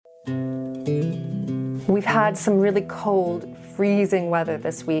We've had some really cold, freezing weather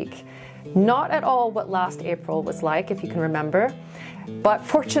this week. Not at all what last April was like, if you can remember, but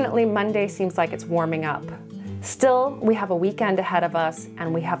fortunately Monday seems like it's warming up. Still, we have a weekend ahead of us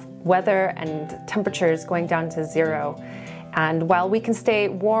and we have weather and temperatures going down to 0. And while we can stay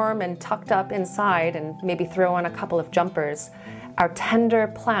warm and tucked up inside and maybe throw on a couple of jumpers, our tender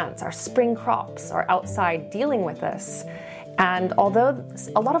plants, our spring crops are outside dealing with this. And although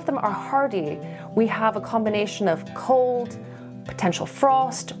a lot of them are hardy, we have a combination of cold, potential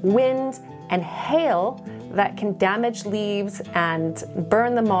frost, wind, and hail that can damage leaves and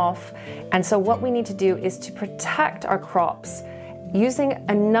burn them off. And so what we need to do is to protect our crops using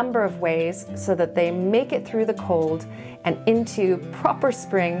a number of ways so that they make it through the cold and into proper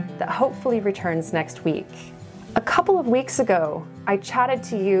spring that hopefully returns next week. A couple of weeks ago, I chatted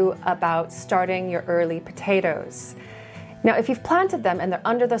to you about starting your early potatoes. Now, if you've planted them and they're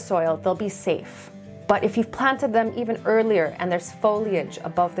under the soil, they'll be safe. But if you've planted them even earlier and there's foliage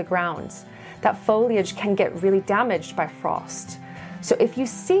above the ground, that foliage can get really damaged by frost. So if you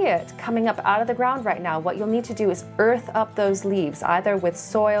see it coming up out of the ground right now, what you'll need to do is earth up those leaves, either with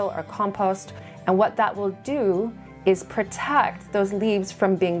soil or compost. And what that will do is protect those leaves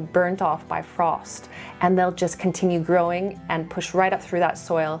from being burnt off by frost. And they'll just continue growing and push right up through that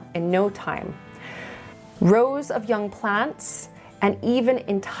soil in no time. Rows of young plants and even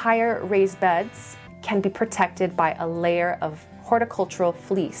entire raised beds can be protected by a layer of horticultural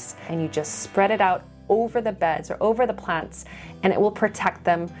fleece, and you just spread it out over the beds or over the plants, and it will protect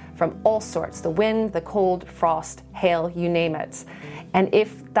them from all sorts, the wind, the cold, frost, hail, you name it. And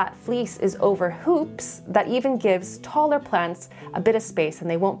if that fleece is over hoops, that even gives taller plants a bit of space and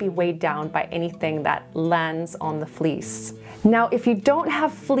they won't be weighed down by anything that lands on the fleece. Now, if you don't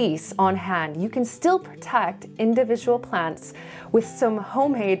have fleece on hand, you can still protect individual plants with some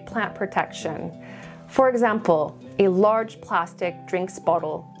homemade plant protection. For example, a large plastic drinks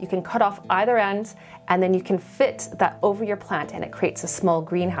bottle, you can cut off either end and then you can fit that over your plant and it creates a small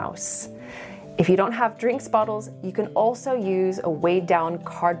greenhouse. If you don't have drinks bottles, you can also use a weighed down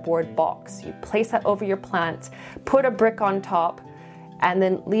cardboard box. You place that over your plant, put a brick on top, and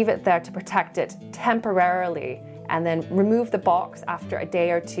then leave it there to protect it temporarily. And then remove the box after a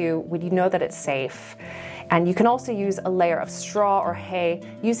day or two when you know that it's safe. And you can also use a layer of straw or hay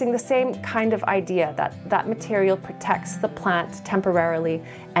using the same kind of idea that that material protects the plant temporarily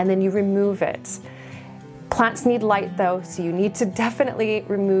and then you remove it. Plants need light though, so you need to definitely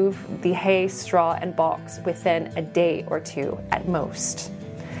remove the hay, straw, and box within a day or two at most.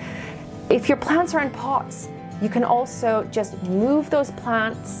 If your plants are in pots, you can also just move those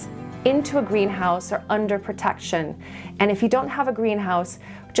plants into a greenhouse or under protection. And if you don't have a greenhouse,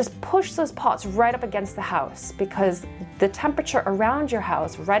 just push those pots right up against the house because the temperature around your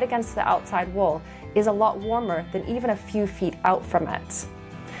house, right against the outside wall, is a lot warmer than even a few feet out from it.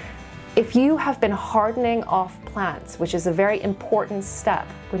 If you have been hardening off plants, which is a very important step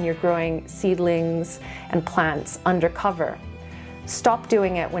when you're growing seedlings and plants under cover, stop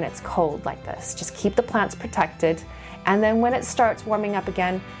doing it when it's cold like this. Just keep the plants protected, and then when it starts warming up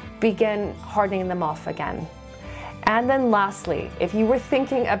again, begin hardening them off again. And then lastly, if you were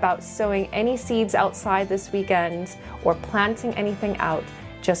thinking about sowing any seeds outside this weekend or planting anything out,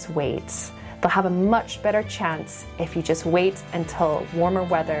 just wait. They'll have a much better chance if you just wait until warmer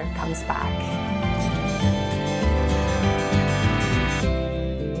weather comes back.